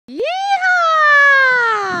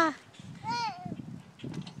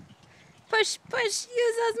Push, push.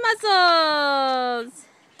 Use those muscles.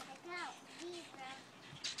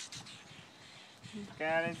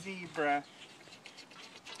 Got a zebra.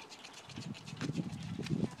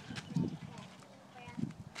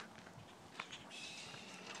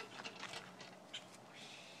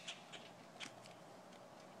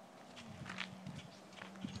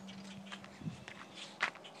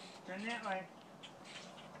 Turn that way.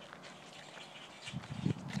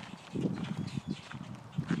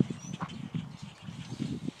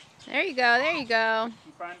 There you go, there you go.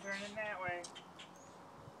 Keep on turning that way.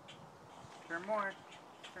 Turn more.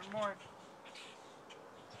 Turn more.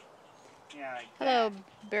 Yeah, like Hello,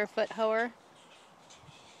 that. barefoot hoer.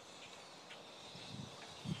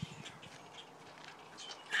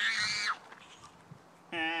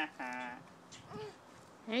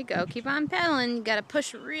 There you go. Keep on pedaling. You gotta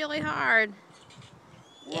push really hard.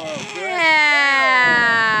 Whoa,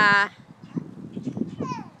 Yeah!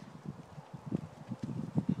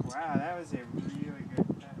 Wow, that was a really good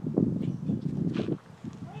pedal.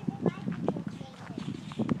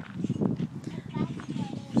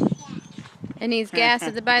 It needs gas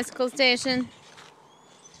at the bicycle station. This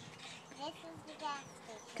is the gas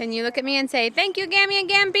station. Can you look at me and say, "Thank you, Gammy and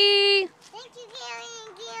Gampy"? Thank you, Gary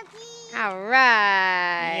and Gampy. All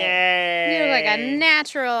right. Yay! You look like a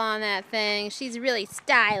natural on that thing. She's really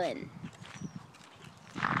styling.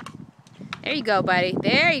 There you go, buddy.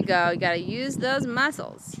 There you go. You gotta use those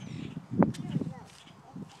muscles. Here we go.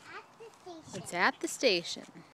 It's at the station. It's at the station.